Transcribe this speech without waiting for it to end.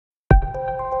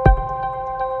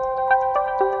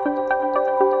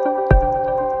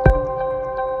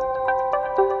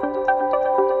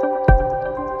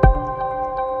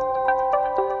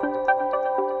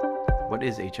What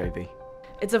is HIV?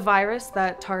 It's a virus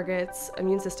that targets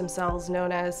immune system cells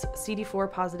known as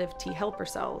CD4 positive T helper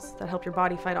cells that help your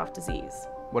body fight off disease.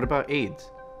 What about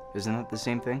AIDS? Isn't that the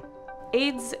same thing?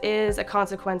 AIDS is a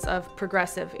consequence of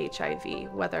progressive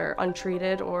HIV, whether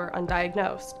untreated or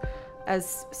undiagnosed.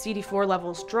 As CD4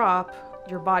 levels drop,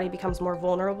 your body becomes more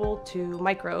vulnerable to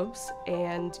microbes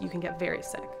and you can get very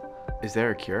sick. Is there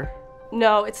a cure?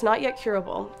 No, it's not yet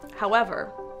curable.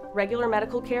 However, regular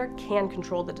medical care can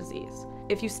control the disease.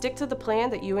 If you stick to the plan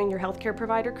that you and your healthcare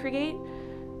provider create,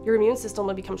 your immune system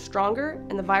will become stronger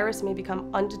and the virus may become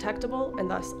undetectable and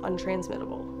thus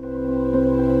untransmittable.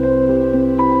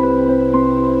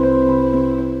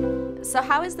 So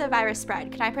how is the virus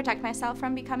spread? Can I protect myself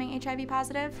from becoming HIV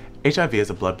positive? HIV is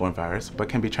a bloodborne virus, but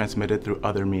can be transmitted through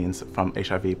other means from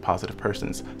HIV positive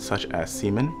persons, such as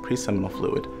semen, pre-seminal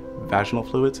fluid, vaginal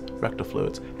fluids, rectal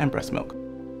fluids, and breast milk.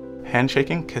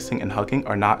 Handshaking, kissing, and hugging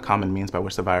are not common means by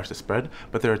which the virus is spread,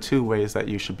 but there are two ways that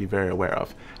you should be very aware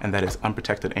of, and that is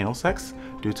unprotected anal sex,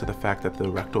 due to the fact that the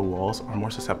rectal walls are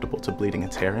more susceptible to bleeding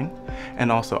and tearing, and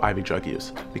also IV drug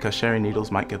use, because sharing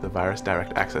needles might give the virus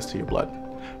direct access to your blood.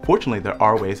 Fortunately, there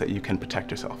are ways that you can protect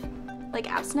yourself.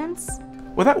 Like abstinence?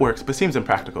 Well, that works, but seems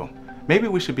impractical. Maybe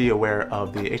we should be aware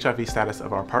of the HIV status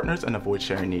of our partners and avoid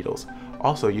sharing needles.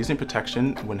 Also, using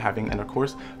protection when having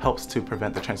intercourse helps to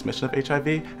prevent the transmission of HIV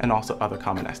and also other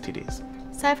common STDs.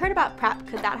 So I've heard about PrEP.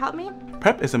 Could that help me?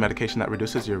 PrEP is a medication that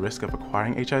reduces your risk of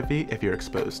acquiring HIV if you're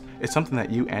exposed. It's something that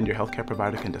you and your healthcare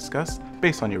provider can discuss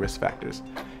based on your risk factors.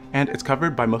 And it's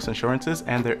covered by most insurances,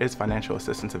 and there is financial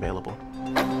assistance available.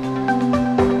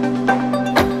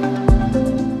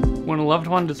 When a loved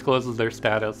one discloses their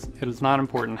status, it is not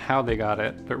important how they got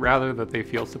it, but rather that they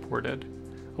feel supported.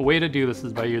 A way to do this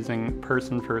is by using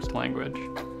person-first language.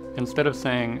 Instead of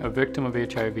saying a victim of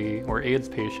HIV or AIDS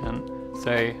patient,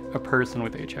 say a person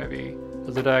with HIV,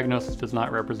 as the diagnosis does not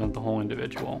represent the whole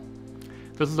individual.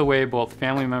 This is a way both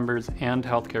family members and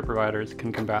healthcare providers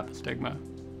can combat the stigma.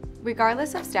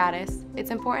 Regardless of status, it's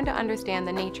important to understand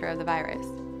the nature of the virus.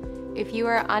 If you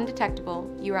are undetectable,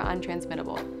 you are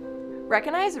untransmittable.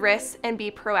 Recognize risks and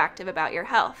be proactive about your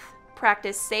health.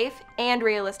 Practice safe and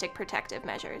realistic protective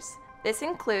measures. This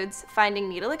includes finding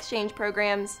needle exchange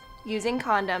programs, using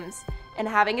condoms, and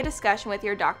having a discussion with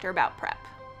your doctor about PrEP.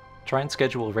 Try and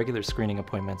schedule regular screening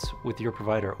appointments with your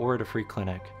provider or at a free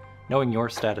clinic. Knowing your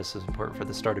status is important for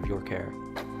the start of your care.